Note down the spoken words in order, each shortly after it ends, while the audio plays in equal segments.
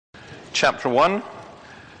chapter 1.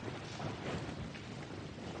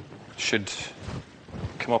 Should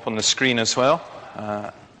come up on the screen as well.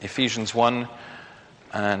 Ephesians 1,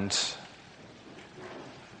 and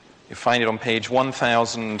you find it on page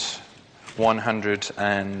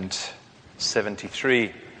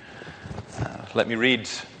 1173. Let me read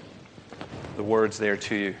the words there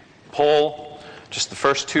to you. Paul, just the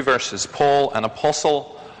first two verses. Paul, an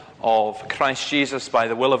apostle of Christ Jesus by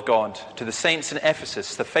the will of God, to the saints in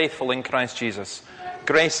Ephesus, the faithful in Christ Jesus,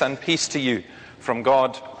 grace and peace to you from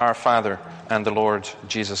God our Father and the Lord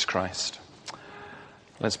Jesus Christ.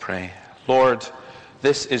 Let's pray. Lord,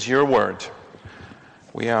 this is your word.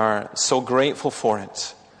 We are so grateful for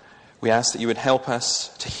it. We ask that you would help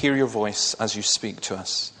us to hear your voice as you speak to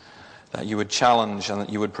us, that you would challenge and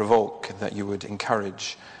that you would provoke, that you would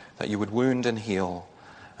encourage, that you would wound and heal,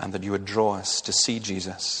 and that you would draw us to see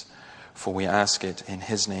Jesus. For we ask it in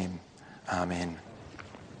his name. Amen.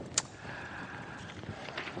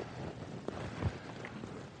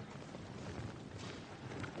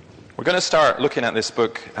 We're going to start looking at this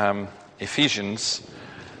book, Ephesians,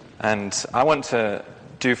 and I want to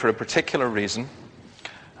do for a particular reason.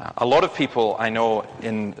 A lot of people I know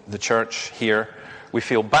in the church here, we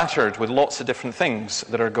feel battered with lots of different things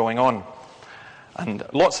that are going on. And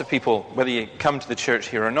lots of people, whether you come to the church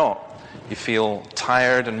here or not, you feel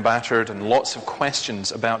tired and battered and lots of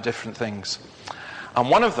questions about different things. And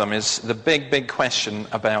one of them is the big question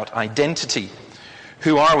about identity.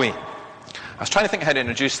 Who are we? I was trying to think how to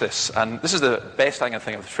introduce this, and this is the best I can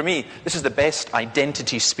think of. For me, this is the best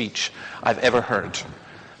identity speech I've ever heard.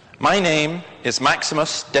 My name is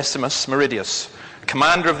Maximus Decimus Meridius,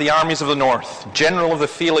 commander of the armies of the north, general of the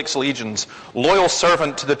Felix legions, loyal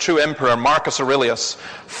servant to the true emperor Marcus Aurelius,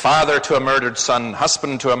 father to a murdered son,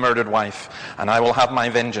 husband to a murdered wife, and I will have my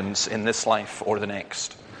vengeance in this life or the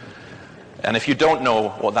next. And if you don't know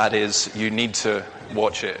what that is, you need to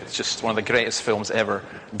watch it. It's just one of the greatest films ever,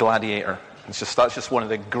 Gladiator. That's just one of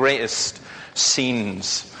the greatest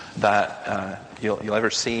scenes that you'll ever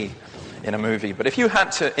see in a movie. But if you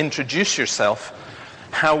had to introduce yourself,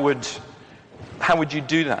 how would you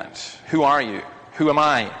do that? Who are you? Who am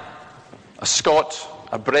I? A Scot,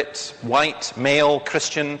 a Brit, white, male,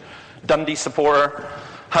 Christian, Dundee supporter,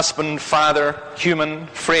 husband, father, human,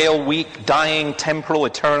 frail, weak, dying, temporal,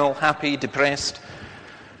 eternal, happy, depressed?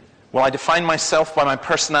 Will I define myself by my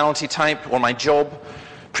personality type or my job?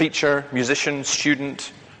 Preacher, musician,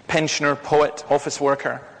 student, pensioner, poet, office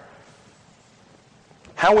worker?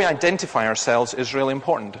 How we identify ourselves is really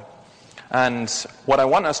important. And what I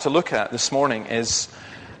want us to look at this morning is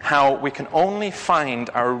how we can only find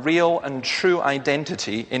our real and true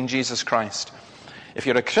identity in Jesus Christ. If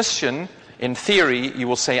you're a Christian, in theory, you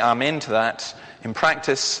will say amen to that. In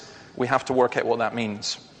practice, we have to work out what that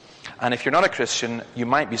means. And if you're not a Christian, you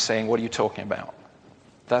might be saying, what are you talking about?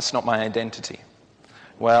 That's not my identity.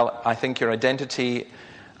 Well, I think your identity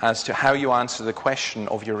as to how you answer the question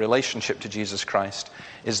of your relationship to Jesus Christ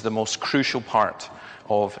is the most crucial part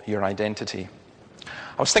of your identity.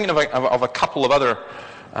 I was thinking of a couple of other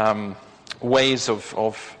ways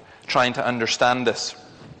of trying to understand this.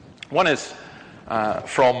 One is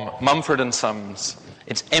from Mumford & Sons.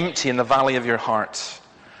 It's empty in the valley of your heart.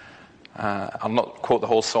 I'll not quote the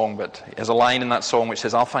whole song, but there's a line in that song which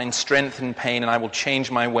says, I'll find strength in pain and I will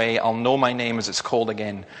change my way. I'll know my name as it's called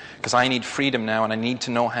again. Because I need freedom now and I need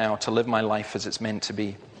to know how to live my life as it's meant to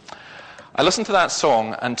be. I listened to that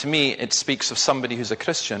song, and to me it speaks of somebody who's a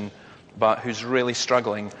Christian, but who's really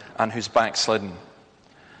struggling and who's backslidden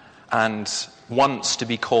and wants to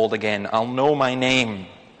be called again. I'll know my name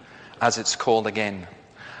as it's called again.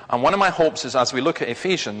 And one of my hopes is, as we look at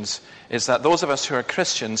Ephesians, is that those of us who are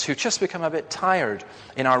Christians who just become a bit tired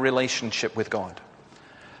in our relationship with God,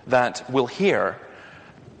 that we'll hear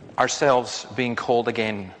ourselves being called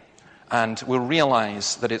again and we'll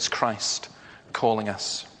realize that it's Christ calling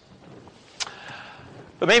us.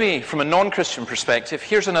 But maybe from a non-Christian perspective,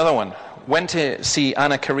 here's another one. Went to see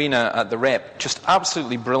Anna Karina at the Rep. Just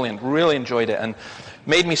absolutely brilliant. Really enjoyed it and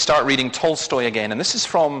made me start reading Tolstoy again. And this is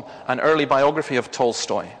from an early biography of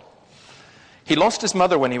Tolstoy. He lost his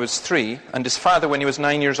mother when he was 3 and his father when he was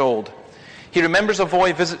 9 years old. He remembers a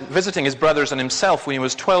boy visiting his brothers and himself when he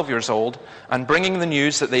was 12 years old and bringing the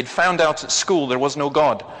news that they'd found out at school there was no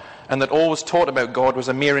God and that all was taught about God was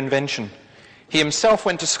a mere invention. He himself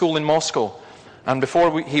went to school in Moscow, and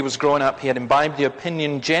before he was grown up, he had imbibed the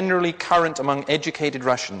opinion generally current among educated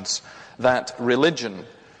Russians that religion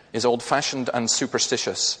is old-fashioned and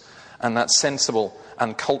superstitious, and that sensible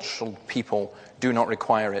and cultural people do not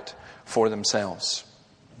require it for themselves.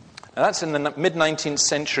 Now, that's in the mid-19th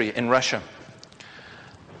century in Russia.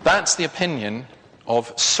 That's the opinion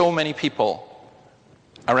of so many people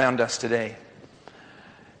around us today.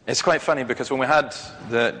 It's quite funny because when we had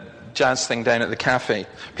the jazz thing down at the cafe,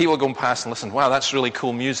 people going past and listen, wow, that's really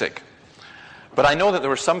cool music. But I know that there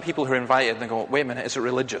were some people who were invited and they go, wait a minute, is it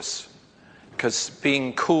religious? Because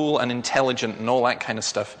being cool and intelligent and all that kind of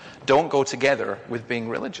stuff don't go together with being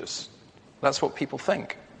religious. That's what people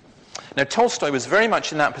think. Now, Tolstoy was very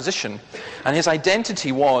much in that position, and his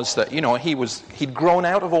identity was that, he'd grown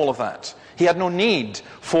out of all of that. He had no need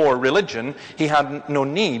for religion. He had no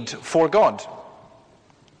need for God.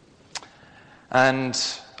 And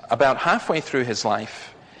about halfway through his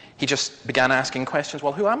life, he just began asking questions.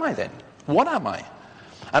 Well, who am I then? What am I?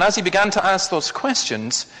 And as he began to ask those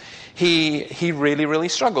questions, he really, really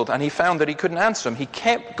struggled. And he found that he couldn't answer them. He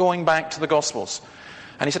kept going back to the Gospels.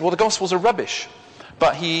 And he said, well, the Gospels are rubbish.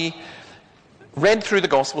 But he read through the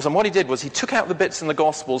Gospels, and what he did was he took out the bits in the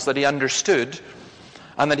Gospels that he understood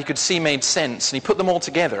and that he could see made sense, and he put them all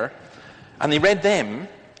together, and he read them.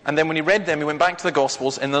 And then when he read them, he went back to the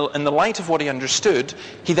Gospels. In the light of what he understood,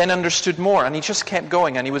 he then understood more. And he just kept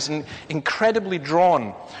going. And he was incredibly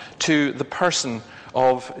drawn to the person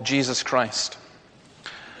of Jesus Christ.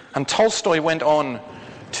 And Tolstoy went on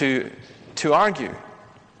to argue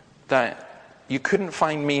that you couldn't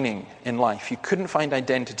find meaning in life. You couldn't find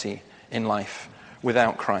identity in life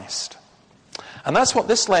without Christ. And that's what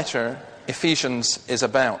this letter, Ephesians, is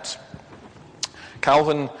about.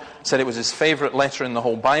 Calvin said it was his favorite letter in the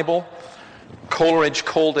whole Bible. Coleridge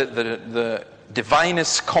called it the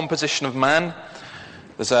divinest composition of man.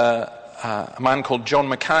 There's a man called John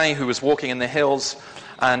Mackay who was walking in the hills,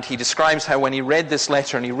 and he describes how when he read this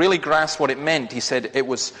letter and he really grasped what it meant, he said, it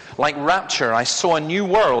was like rapture. I saw a new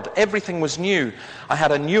world. Everything was new. I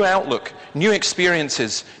had a new outlook, new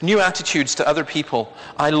experiences, new attitudes to other people.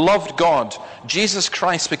 I loved God. Jesus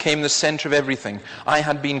Christ became the center of everything. I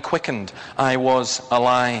had been quickened. I was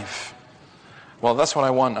alive. Well, that's what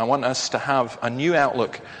I want. I want us to have a new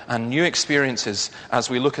outlook and new experiences as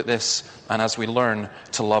we look at this and as we learn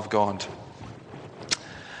to love God.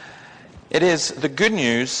 It is the good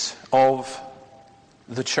news of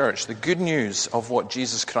the church, the good news of what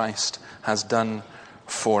Jesus Christ has done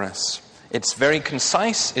for us. It's very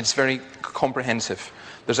concise, it's very comprehensive.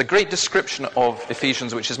 There's a great description of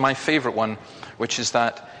Ephesians, which is my favorite one, which is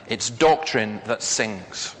that it's doctrine that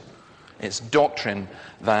sings. It's doctrine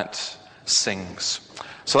that sings.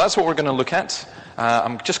 So that's what we're going to look at.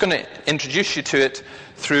 I'm just going to introduce you to it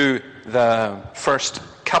through the first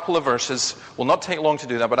couple of verses. Will not take long to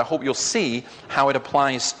do that, but I hope you'll see how it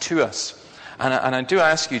applies to us. And I do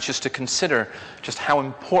ask you just to consider just how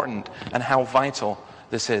important and how vital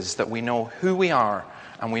this is, that we know who we are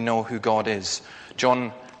and we know who God is.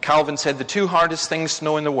 John Calvin said the two hardest things to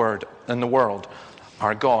know in the world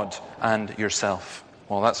are God and yourself.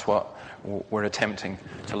 Well, that's what we're attempting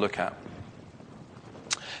to look at.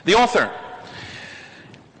 The author,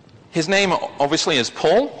 his name obviously is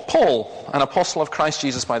Paul, an apostle of Christ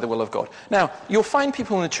Jesus by the will of God. Now, you'll find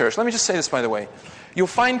people in the church, let me just say this by the way, you'll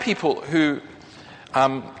find people who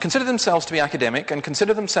consider themselves to be academic and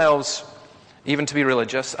consider themselves even to be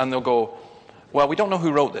religious, and they'll go, well, we don't know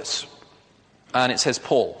who wrote this. And it says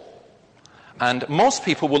Paul. And most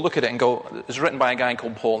people will look at it and go, it's written by a guy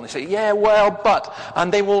called Paul. And they say, yeah, well, but.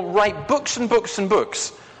 And they will write books and books and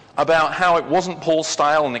books about how it wasn't Paul's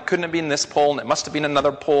style and it couldn't have been this Paul and it must have been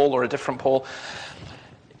another Paul or a different Paul.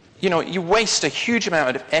 You know, you waste a huge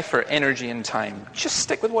amount of effort, energy, and time. Just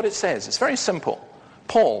stick with what it says. It's very simple.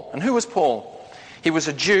 Paul. And who was Paul? He was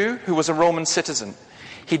a Jew who was a Roman citizen.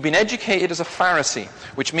 He'd been educated as a Pharisee,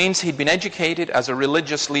 which means he'd been educated as a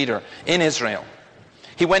religious leader in Israel.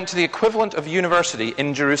 He went to the equivalent of university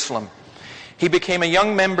in Jerusalem. He became a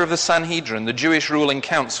young member of the Sanhedrin, the Jewish ruling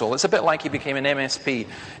council. It's a bit like he became an MSP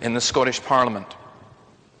in the Scottish Parliament.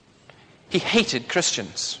 He hated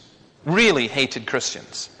Christians, really hated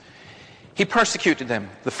Christians. He persecuted them.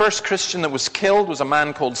 The first Christian that was killed was a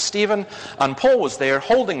man called Stephen, and Paul was there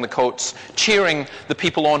holding the coats, cheering the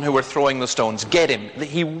people on who were throwing the stones. Get him.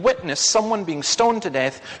 He witnessed someone being stoned to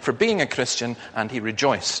death for being a Christian, and he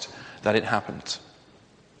rejoiced that it happened.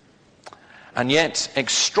 And yet,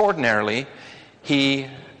 extraordinarily, he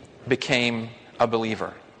became a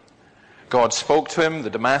believer. God spoke to him, the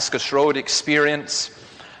Damascus Road experience,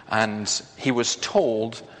 and he was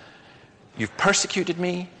told, you've persecuted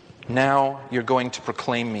me, now you're going to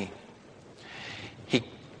proclaim me. He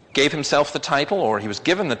gave himself the title, or he was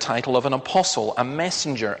given the title of an apostle, a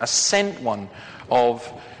messenger, a sent one of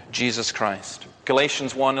Jesus Christ.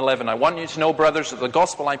 Galatians 1:11, I want you to know, brothers, that the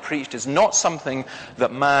gospel I preached is not something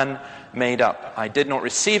that man made up. I did not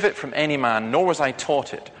receive it from any man, nor was I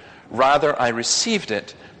taught it. Rather, I received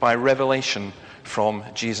it by revelation from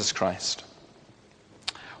Jesus Christ.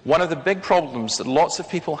 One of the big problems that lots of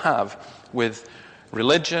people have with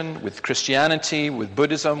religion, with Christianity, with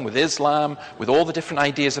Buddhism, with Islam, with all the different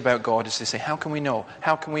ideas about God is they say, how can we know?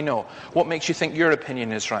 How can we know? What makes you think your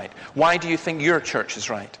opinion is right? Why do you think your church is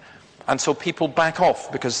right? And so people back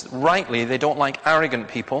off because rightly they don't like arrogant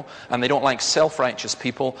people, and they don't like self-righteous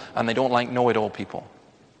people, and they don't like know-it-all people.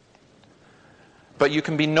 But you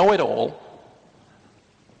can be know-it-all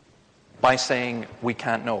by saying we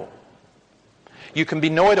can't know. You can be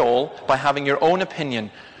know-it-all by having your own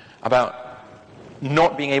opinion about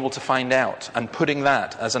not being able to find out and putting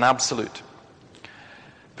that as an absolute.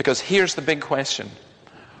 Because here's the big question.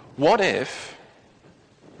 What if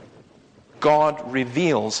God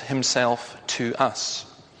reveals himself to us?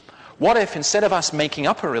 What if instead of us making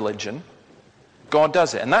up a religion, God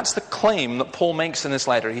does it? And that's the claim that Paul makes in this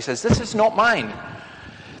letter. He says, this is not mine.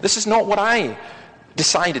 This is not what I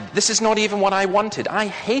decided. This is not even what I wanted. I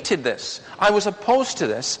hated this. I was opposed to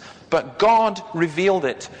this, but God revealed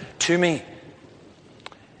it to me.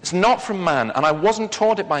 It's not from man, and I wasn't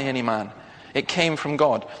taught it by any man. It came from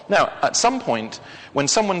God. Now, at some point, when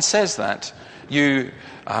someone says that, you've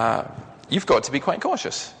got to be quite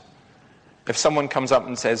cautious. If someone comes up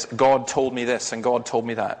and says, God told me this and God told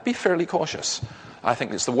me that, be fairly cautious. I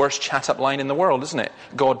think it's the worst chat-up line in the world, isn't it?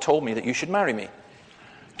 God told me that you should marry me.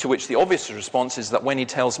 To which the obvious response is that when he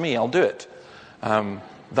tells me, I'll do it.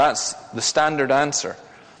 That's the standard answer.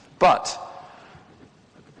 But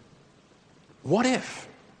what if?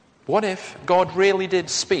 What if God really did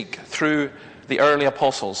speak through the early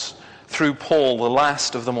apostles, through Paul, the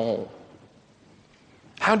last of them all?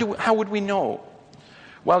 How would we know?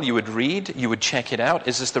 Well, you would read, you would check it out.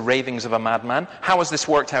 Is this the ravings of a madman? How has this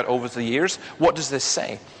worked out over the years? What does this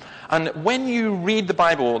say? And when you read the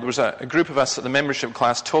Bible, there was a group of us at the membership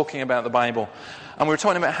class talking about the Bible, and we were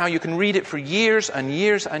talking about how you can read it for years and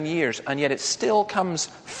years and years, and yet it still comes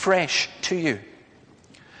fresh to you.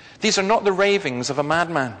 These are not the ravings of a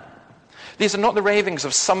madman. These are not the ravings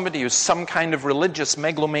of somebody who's some kind of religious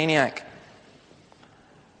megalomaniac.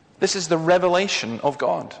 This is the revelation of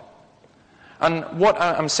God. And what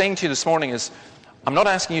I'm saying to you this morning is, I'm not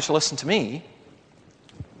asking you to listen to me.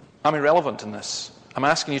 I'm irrelevant in this. I'm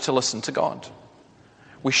asking you to listen to God.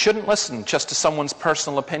 We shouldn't listen just to someone's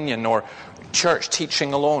personal opinion or church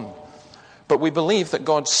teaching alone. But we believe that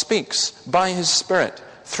God speaks by his Spirit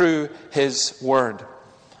through his word.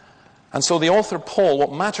 And so the author Paul,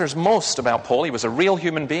 what matters most about Paul, he was a real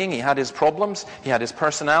human being, he had his problems, he had his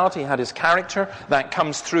personality, he had his character, that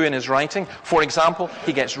comes through in his writing. For example,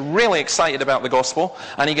 he gets really excited about the gospel,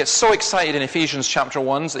 and he gets so excited in Ephesians chapter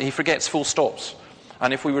 1 that he forgets full stops.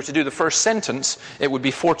 And if we were to do the first sentence, it would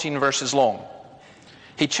be 14 verses long.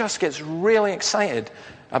 He just gets really excited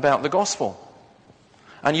about the gospel.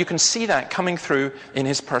 And you can see that coming through in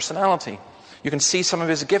his personality. You can see some of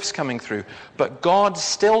his gifts coming through. But God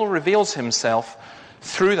still reveals himself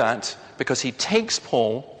through that because he takes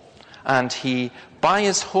Paul and he, by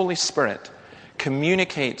his Holy Spirit,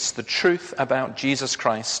 communicates the truth about Jesus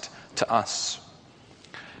Christ to us.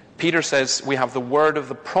 Peter says we have the word of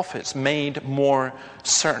the prophets made more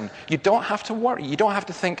certain. You don't have to worry. You don't have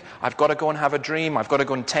to think, I've got to go and have a dream. I've got to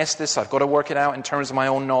go and test this. I've got to work it out in terms of my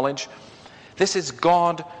own knowledge. This is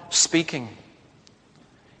God speaking.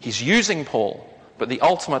 He's using Paul, but the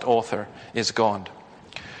ultimate author is God.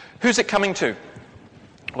 Who's it coming to?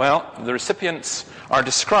 Well, the recipients are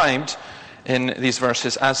described in these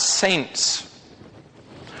verses as saints.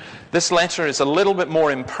 This letter is a little bit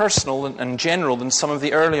more impersonal and general than some of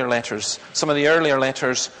the earlier letters. Some of the earlier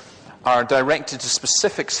letters are directed to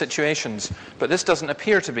specific situations, but this doesn't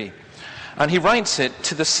appear to be. And he writes it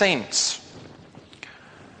to the saints.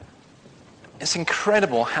 It's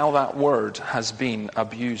incredible how that word has been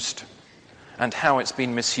abused and how it's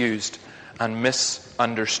been misused and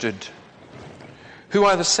misunderstood. Who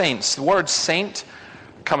are the saints? The word saint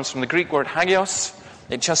comes from the Greek word hagios.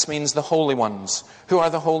 It just means the holy ones. Who are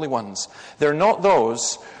the holy ones? They're not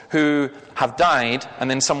those who have died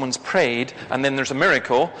and then someone's prayed and then there's a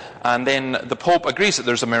miracle and then the Pope agrees that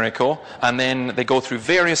there's a miracle and then they go through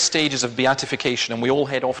various stages of beatification and we all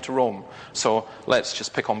head off to Rome. So let's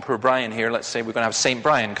just pick on poor Brian here. Let's say we're going to have St.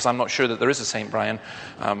 Brian, because I'm not sure that there is a St. Brian,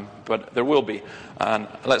 but there will be. And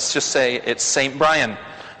let's just say it's St. Brian.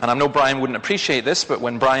 And I know Brian wouldn't appreciate this, but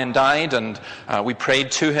when Brian died and we prayed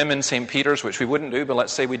to him in St. Peter's, which we wouldn't do, but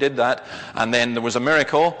let's say we did that, and then there was a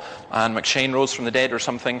miracle, and McShane rose from the dead or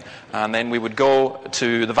something, and then we would go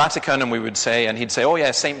to the Vatican and we would say, and he'd say, oh yeah,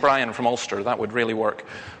 St. Brian from Ulster, that would really work.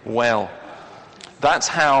 Well, that's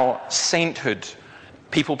how sainthood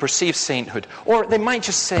people perceive sainthood. Or they might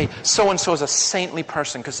just say, so-and-so is a saintly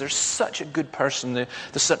person because they're such a good person.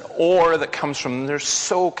 There's an aura that comes from them. They're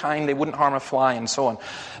so kind, they wouldn't harm a fly, and so on.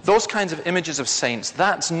 Those kinds of images of saints,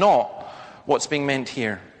 that's not what's being meant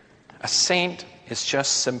here. A saint is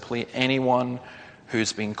just simply anyone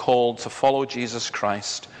who's been called to follow Jesus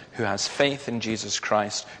Christ, who has faith in Jesus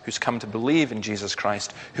Christ, who's come to believe in Jesus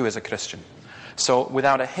Christ, who is a Christian. So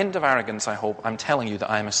without a hint of arrogance, I hope, I'm telling you that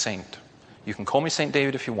I am a saint. You can call me St.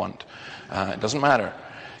 David if you want. It doesn't matter.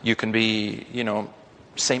 You can be,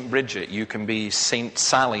 St. Bridget. You can be St.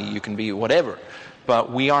 Sally. You can be whatever.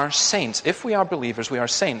 But we are saints. If we are believers, we are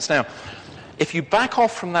saints. Now, if you back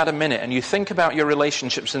off from that a minute and you think about your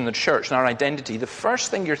relationships in the church and our identity, the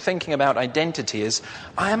first thing you're thinking about identity is,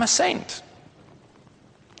 I am a saint.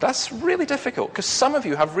 That's really difficult because some of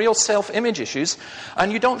you have real self-image issues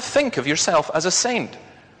and you don't think of yourself as a saint.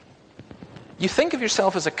 You think of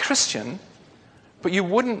yourself as a Christian, but you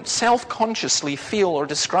wouldn't self-consciously feel or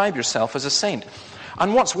describe yourself as a saint.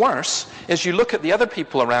 And what's worse is you look at the other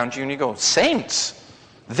people around you and you go, saints?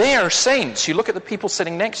 They're saints. You look at the people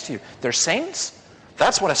sitting next to you. They're saints?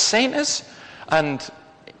 That's what a saint is? And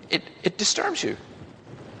it disturbs you.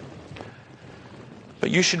 But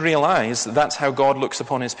you should realize that that's how God looks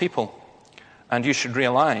upon his people. And you should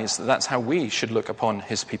realize that that's how we should look upon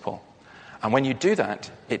his people. And when you do that,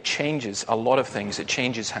 it changes a lot of things. It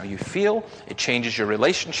changes how you feel. It changes your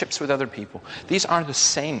relationships with other people. These are the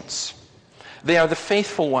saints. They are the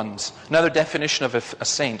faithful ones. Another definition of a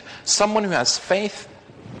saint. Someone who has faith,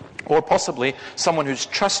 or possibly someone who's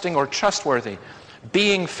trusting or trustworthy.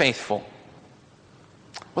 Being faithful.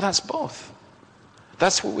 Well, that's both.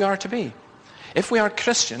 That's what we are to be. If we are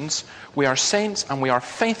Christians, we are saints and we are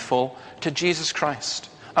faithful to Jesus Christ.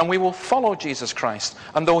 And we will follow Jesus Christ.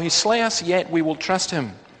 And though he slay us, yet we will trust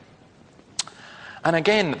him. And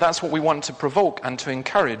again, that's what we want to provoke and to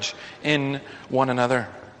encourage in one another.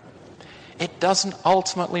 It doesn't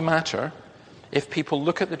ultimately matter if people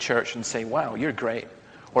look at the church and say, wow, you're great.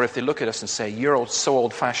 Or if they look at us and say, you're so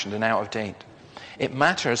old-fashioned and out of date. It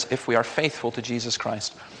matters if we are faithful to Jesus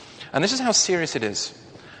Christ. And this is how serious it is.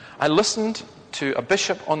 I listened to a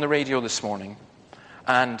bishop on the radio this morning,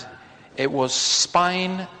 and it was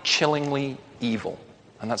spine-chillingly evil.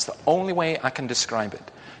 And that's the only way I can describe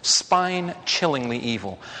it. Spine-chillingly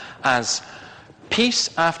evil. As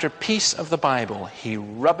piece after piece of the Bible, he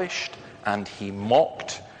rubbished and he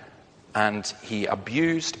mocked and he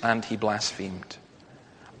abused and he blasphemed.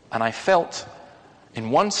 And I felt,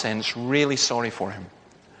 in one sense, really sorry for him.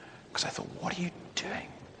 Because I thought, what are you doing?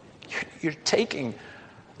 You're taking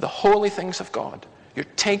the holy things of God. You're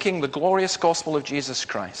taking the glorious gospel of Jesus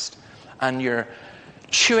Christ. And you're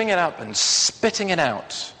chewing it up and spitting it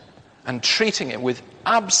out and treating it with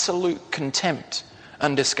absolute contempt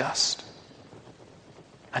and disgust.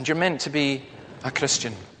 And you're meant to be a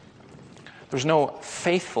Christian. There's no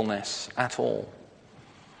faithfulness at all.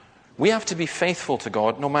 We have to be faithful to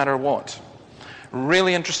God no matter what.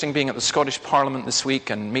 Really interesting being at the Scottish Parliament this week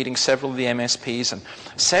and meeting several of the MSPs, and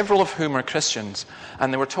several of whom are Christians.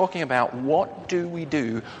 And they were talking about what do we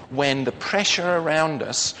do when the pressure around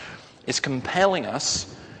us is compelling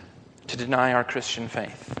us to deny our Christian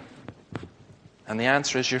faith. And the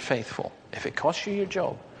answer is you're faithful. If it costs you your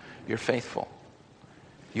job, you're faithful.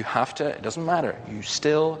 You have to, it doesn't matter, you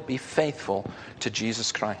still be faithful to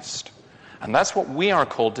Jesus Christ. And that's what we are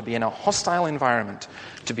called to be in a hostile environment,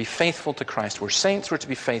 to be faithful to Christ. We're saints, we're to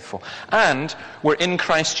be faithful. And we're in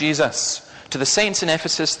Christ Jesus. To the saints in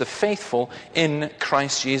Ephesus, the faithful in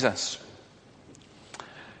Christ Jesus.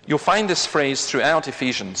 You'll find this phrase throughout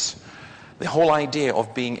Ephesians. The whole idea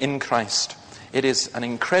of being in Christ. It is an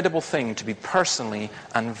incredible thing to be personally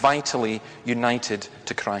and vitally united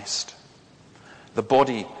to Christ. The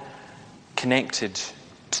body connected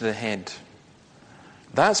to the head.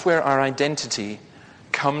 That's where our identity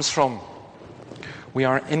comes from. We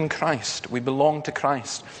are in Christ. We belong to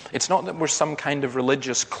Christ. It's not that we're some kind of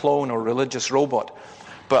religious clone or religious robot,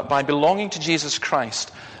 but by belonging to Jesus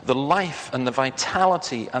Christ, the life and the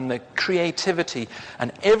vitality and the creativity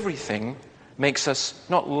and everything makes us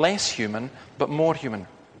not less human, but more human.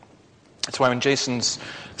 That's why when Jason's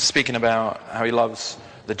speaking about how he loves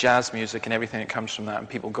the jazz music and everything that comes from that, and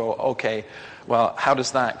people go, okay, well, how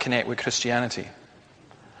does that connect with Christianity?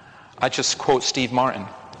 I just quote Steve Martin,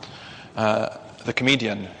 the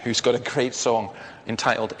comedian, who's got a great song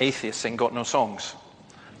entitled Atheists Ain't Got No Songs,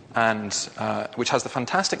 and which has the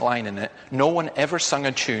fantastic line in it, no one ever sung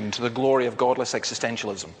a tune to the glory of godless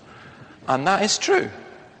existentialism. And that is true.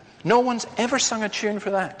 No one's ever sung a tune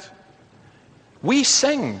for that. We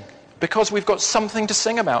sing because we've got something to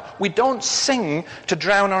sing about. We don't sing to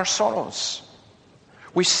drown our sorrows.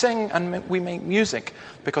 We sing and we make music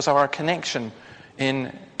because of our connection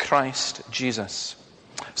in Christ Jesus.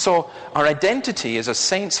 So our identity is as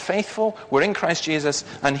saints faithful, we're in Christ Jesus,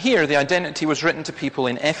 and here the identity was written to people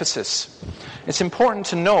in Ephesus. It's important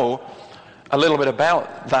to know a little bit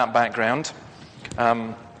about that background.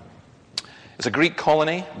 It's a Greek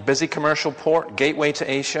colony, busy commercial port, gateway to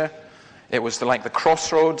Asia. It was like the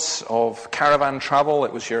crossroads of caravan travel.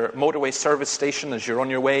 It was your motorway service station as you're on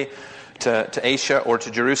your way to Asia or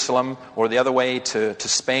to Jerusalem, or the other way to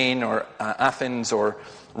Spain or Athens or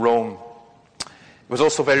Rome. It was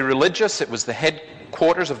also very religious. It was the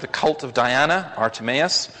headquarters of the cult of Diana,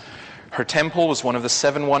 Artemis. Her temple was one of the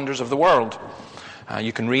 7 wonders of the world.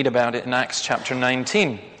 You can read about it in Acts chapter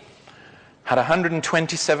 19. Had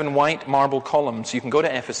 127 white marble columns. You can go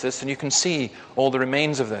to Ephesus and you can see all the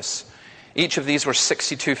remains of this. Each of these were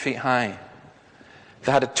 62 feet high.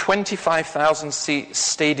 They had a 25,000-seat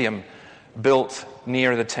stadium built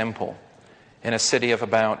near the temple in a city of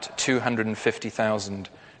about 250,000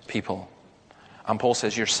 people. And Paul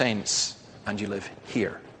says, you're saints and you live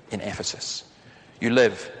here in Ephesus. You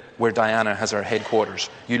live where Diana has her headquarters.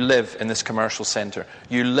 You live in this commercial center.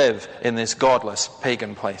 You live in this godless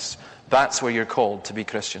pagan place. That's where you're called to be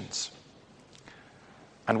Christians.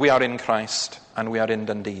 And we are in Christ and we are in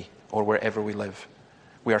Dundee or wherever we live.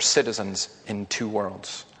 We are citizens in 2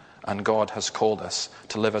 worlds. And God has called us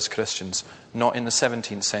to live as Christians, not in the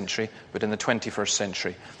 17th century, but in the 21st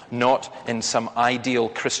century. Not in some ideal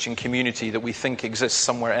Christian community that we think exists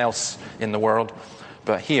somewhere else in the world,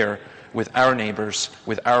 but here with our neighbours,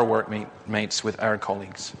 with our workmates, with our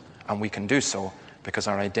colleagues. And we can do so because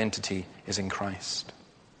our identity is in Christ.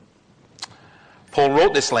 Paul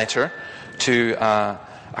wrote this letter to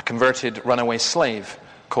a converted runaway slave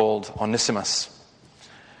called Onesimus.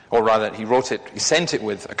 Or rather, he sent it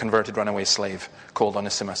with a converted runaway slave called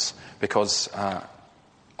Onesimus, because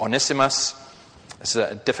Onesimus is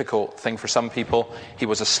a difficult thing for some people. He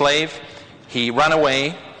was a slave. He ran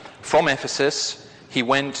away from Ephesus. He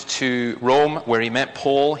went to Rome where he met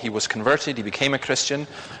Paul. He was converted. He became a Christian.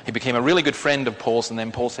 He became a really good friend of Paul's, and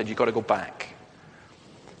then Paul said, you've got to go back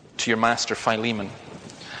to your master Philemon.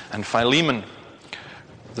 And Philemon,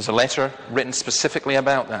 there's a letter written specifically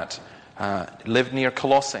about that. Lived near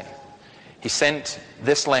Colossae. He sent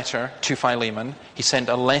this letter to Philemon. He sent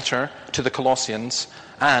a letter to the Colossians,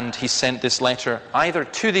 and he sent this letter either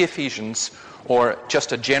to the Ephesians or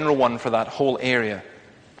just a general one for that whole area.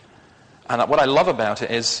 And what I love about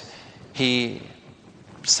it is he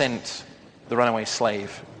sent the runaway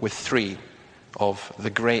slave with 3 of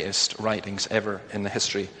the greatest writings ever in the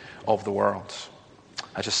history of the world.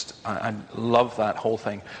 I love that whole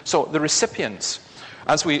thing. So the recipients,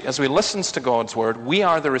 as we listen to God's word, we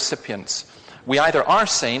are the recipients. We either are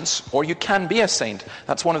saints or you can be a saint.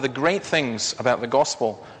 That's one of the great things about the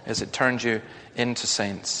gospel, is it turns you into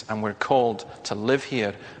saints. And we're called to live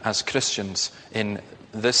here as Christians in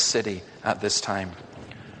this city at this time.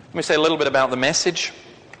 Let me say a little bit about the message.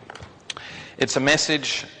 It's a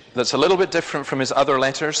message that's a little bit different from his other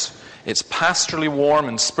letters. It's pastorally warm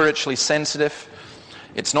and spiritually sensitive.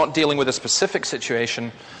 It's not dealing with a specific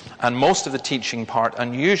situation. And most of the teaching part,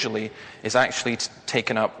 unusually, is actually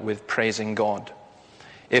taken up with praising God.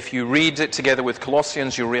 If you read it together with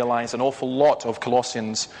Colossians, you realize an awful lot of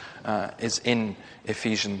Colossians is in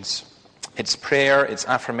Ephesians. It's prayer, it's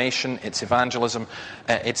affirmation, it's evangelism.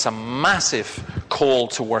 It's a massive call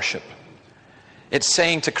to worship. It's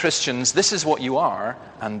saying to Christians, this is what you are,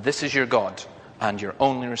 and this is your God, and your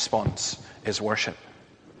only response is worship.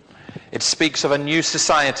 It speaks of a new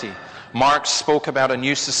society. Marx spoke about a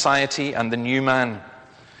new society and the new man.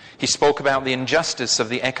 He spoke about the injustice of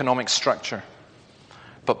the economic structure.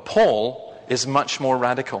 But Paul is much more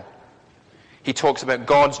radical. He talks about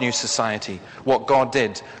God's new society, what God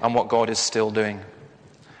did and what God is still doing.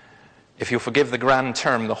 If you'll forgive the grand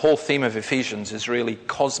term, the whole theme of Ephesians is really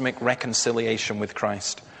cosmic reconciliation with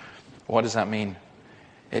Christ. What does that mean?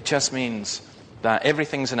 It just means that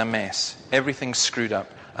everything's in a mess, everything's screwed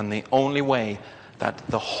up, and the only way that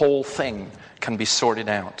the whole thing can be sorted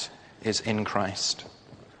out is in Christ.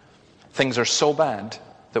 Things are so bad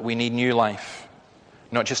that we need new life,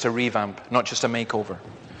 not just a revamp, not just a makeover.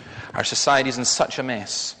 Our society is in such a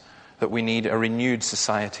mess that we need a renewed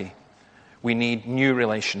society. We need new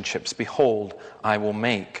relationships. Behold, I will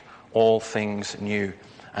make all things new.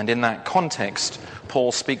 And in that context,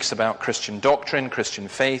 Paul speaks about Christian doctrine, Christian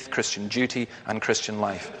faith, Christian duty, and Christian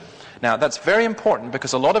life. Now, that's very important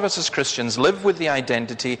because a lot of us as Christians live with the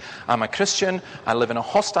identity, I'm a Christian, I live in a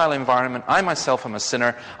hostile environment, I myself am a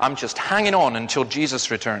sinner, I'm just hanging on until Jesus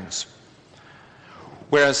returns.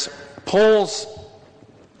 Whereas Paul's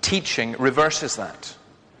teaching reverses that.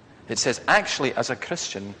 It says, actually, as a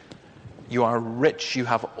Christian, you are rich. You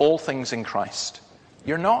have all things in Christ.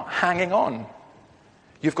 You're not hanging on.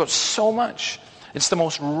 You've got so much. It's the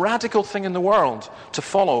most radical thing in the world to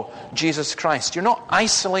follow Jesus Christ. You're not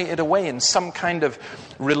isolated away in some kind of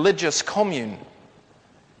religious commune.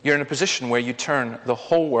 You're in a position where you turn the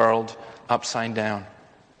whole world upside down.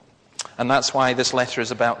 And that's why this letter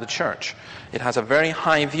is about the church. It has a very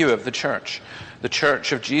high view of the church. The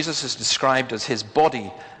church of Jesus is described as his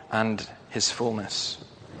body and his fullness.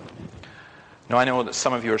 Now, I know that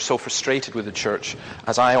some of you are so frustrated with the church,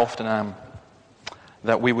 as I often am,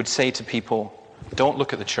 that we would say to people, don't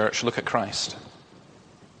look at the church, look at Christ.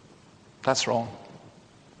 That's wrong.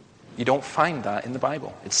 You don't find that in the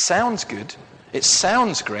Bible. It sounds good. It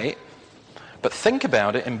sounds great. But think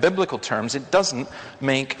about it in biblical terms, it doesn't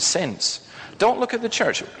make sense. Don't look at the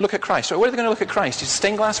church. Look at Christ. So where are they going to look at Christ? His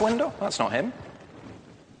stained glass window? That's not him.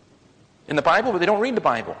 In the Bible, but they don't read the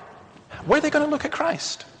Bible. Where are they going to look at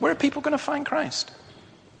Christ? Where are people going to find Christ?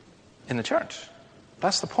 In the church.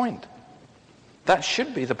 That's the point. That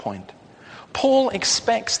should be the point. Paul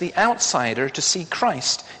expects the outsider to see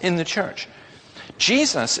Christ in the church.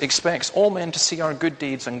 Jesus expects all men to see our good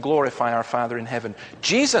deeds and glorify our Father in heaven.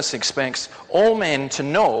 Jesus expects all men to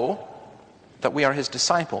know that we are his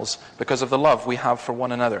disciples because of the love we have for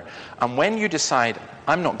one another. And when you decide,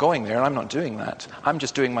 I'm not going there, I'm not doing that, I'm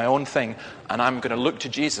just doing my own thing, and I'm going to look to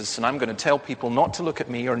Jesus, and I'm going to tell people not to look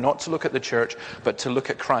at me or not to look at the church, but to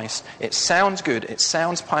look at Christ. It sounds good, it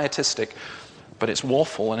sounds pietistic, but it's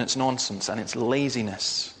woeful and it's nonsense and it's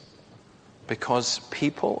laziness. Because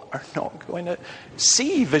people are not going to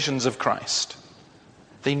see visions of Christ.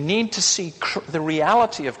 They need to see the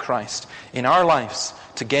reality of Christ in our lives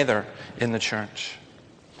together in the church.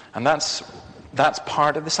 And that's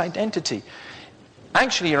part of this identity.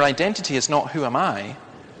 Actually, your identity is not who am I.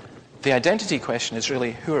 The identity question is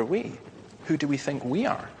really, who are we? Who do we think we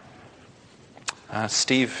are?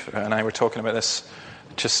 Steve and I were talking about this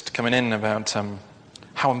just coming in about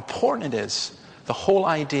how important it is, the whole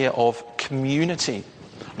idea of community,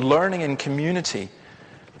 learning in community,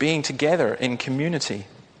 being together in community.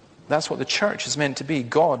 That's what the church is meant to be,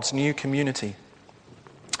 God's new community.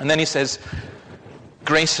 And then he says,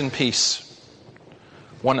 grace and peace.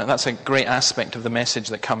 That's a great aspect of the message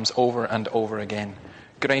that comes over and over again.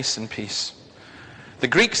 Grace and peace. The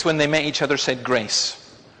Greeks, when they met each other, said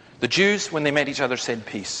grace. The Jews, when they met each other, said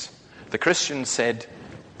peace. The Christians said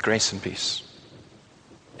grace and peace.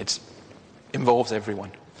 It involves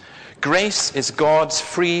everyone. Grace is God's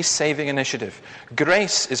free saving initiative.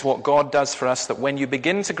 Grace is what God does for us, that when you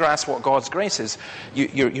begin to grasp what God's grace is,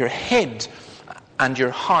 your head and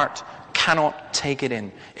your heart cannot take it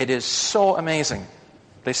in. It is so amazing.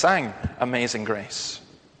 They sang Amazing Grace.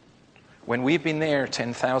 When we've been there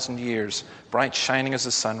 10,000 years, bright shining as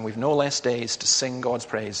the sun, we've no less days to sing God's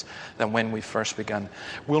praise than when we first begun.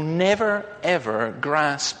 We'll never, ever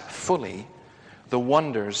grasp fully the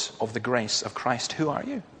wonders of the grace of Christ. Who are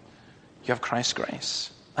you? You have Christ's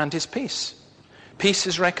grace and his peace. Peace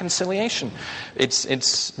is reconciliation.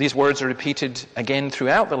 These words are repeated again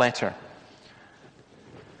throughout the letter.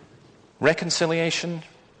 Reconciliation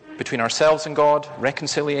between ourselves and God,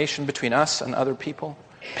 reconciliation between us and other people,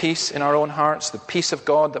 peace in our own hearts, the peace of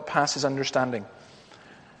God that passes understanding.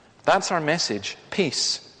 That's our message,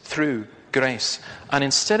 peace through grace. And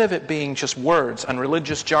instead of it being just words and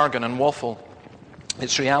religious jargon and waffle,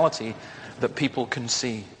 it's reality that people can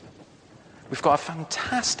see. We've got a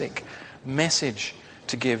fantastic message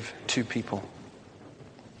to give to people.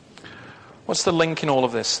 What's the link in all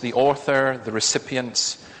of this? The author, the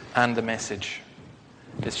recipients, and the message.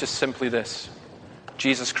 It's just simply this.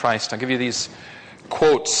 Jesus Christ. I'll give you these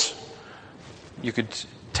quotes. You could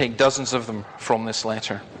take dozens of them from this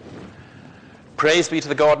letter. Praise be to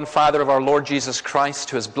the God and Father of our Lord Jesus Christ,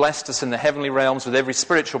 who has blessed us in the heavenly realms with every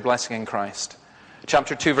spiritual blessing in Christ.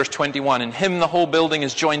 Chapter 2, verse 21, in him the whole building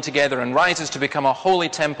is joined together and rises to become a holy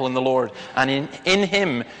temple in the Lord. And in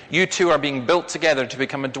him you two are being built together to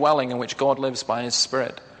become a dwelling in which God lives by his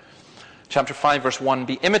Spirit. Chapter 5, verse 1,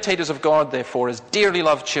 be imitators of God, therefore, as dearly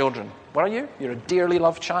loved children. What are you? You're a dearly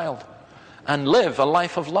loved child. And live a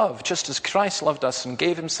life of love, just as Christ loved us and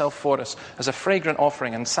gave himself for us as a fragrant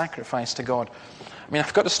offering and sacrifice to God. I mean,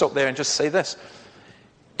 I've got to stop there and just say this.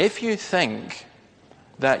 If you think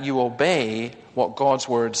that you obey what God's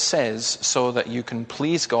word says so that you can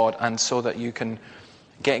please God and so that you can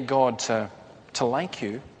get God to like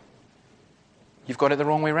you, you've got it the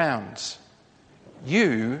wrong way round.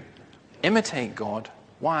 You imitate God.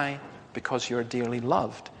 Why? Because you're dearly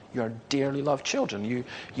loved. You are dearly loved children.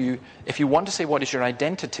 If you want to say what is your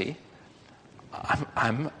identity,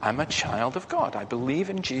 I'm a child of God. I believe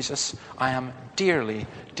in Jesus. I am dearly,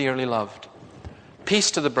 dearly loved.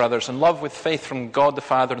 Peace to the brothers and love with faith from God the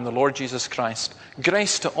Father and the Lord Jesus Christ.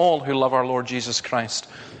 Grace to all who love our Lord Jesus Christ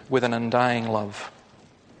with an undying love.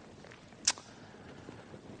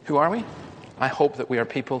 Who are we? I hope that we are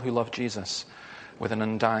people who love Jesus with an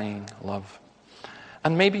undying love.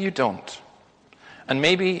 And maybe you don't. And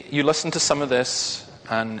maybe you listen to some of this,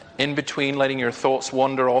 and in between letting your thoughts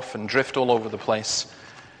wander off and drift all over the place,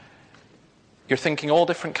 you're thinking all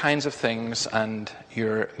different kinds of things, and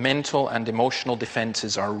your mental and emotional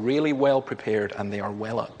defenses are really well prepared and they are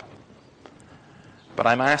well up. But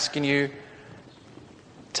I'm asking you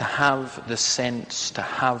to have the sense, to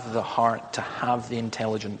have the heart, to have the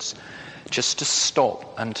intelligence, just to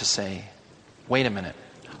stop and to say, wait a minute,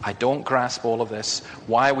 I don't grasp all of this.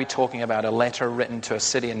 Why are we talking about a letter written to a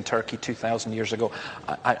city in Turkey 2,000 years ago?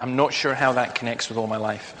 I'm not sure how that connects with all my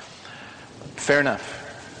life. Fair enough.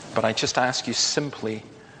 But I just ask you simply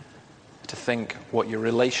to think what your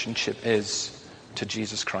relationship is to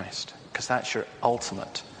Jesus Christ, because that's your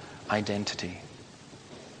ultimate identity.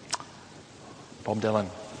 Bob Dylan,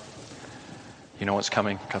 you know what's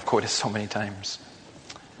coming. I've quoted so many times.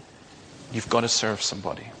 You've got to serve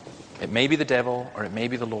somebody. It may be the devil or it may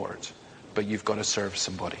be the Lord, but you've got to serve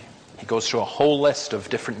somebody. He goes through a whole list of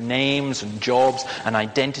different names and jobs and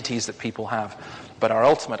identities that people have. But our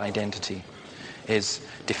ultimate identity is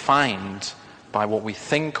defined by what we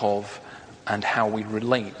think of and how we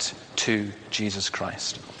relate to Jesus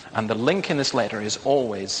Christ. And the link in this letter is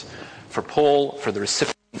always, for Paul, for the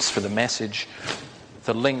recipients, for the message,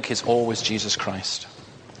 the link is always Jesus Christ.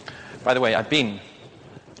 By the way, I've been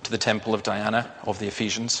to the temple of Diana of the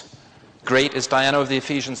Ephesians. Great is Diana of the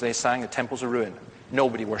Ephesians, they sang. The temple's a ruin.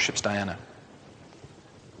 Nobody worships Diana.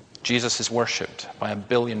 Jesus is worshipped by 1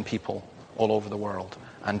 billion people all over the world.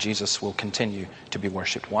 And Jesus will continue to be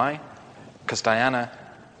worshipped. Why? Because Diana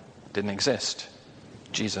didn't exist.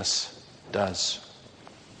 Jesus does.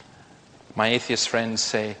 My atheist friends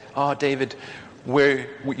say, oh, David,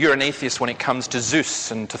 you're an atheist when it comes to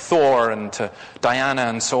Zeus and to Thor and to Diana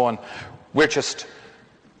and so on.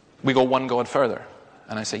 We go one God further.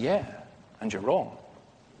 And I say, yeah, and you're wrong.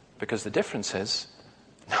 Because the difference is,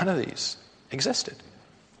 none of these existed.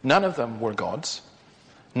 None of them were gods.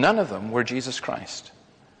 None of them were Jesus Christ.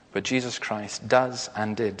 But Jesus Christ does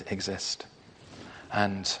and did exist.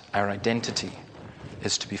 And our identity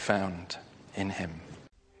is to be found in him.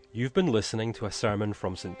 You've been listening to a sermon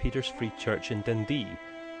from St. Peter's Free Church in Dundee,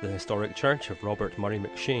 the historic church of Robert Murray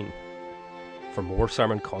McCheyne. For more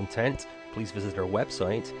sermon content, please visit our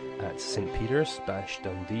website at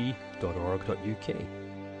stpeters-dundee.org.uk.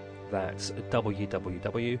 That's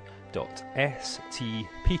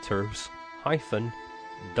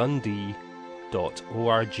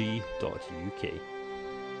www.stpeters-dundee.org.uk.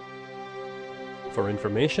 For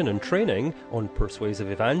information and training on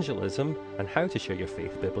persuasive evangelism and how to share your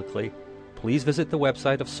faith biblically, please visit the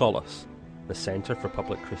website of Solas, the Centre for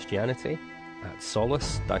Public Christianity, at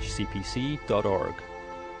solas-cpc.org.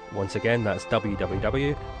 Once again, that's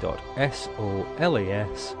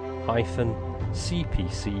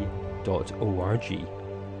www.solas-cpc.org.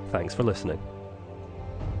 Thanks for listening.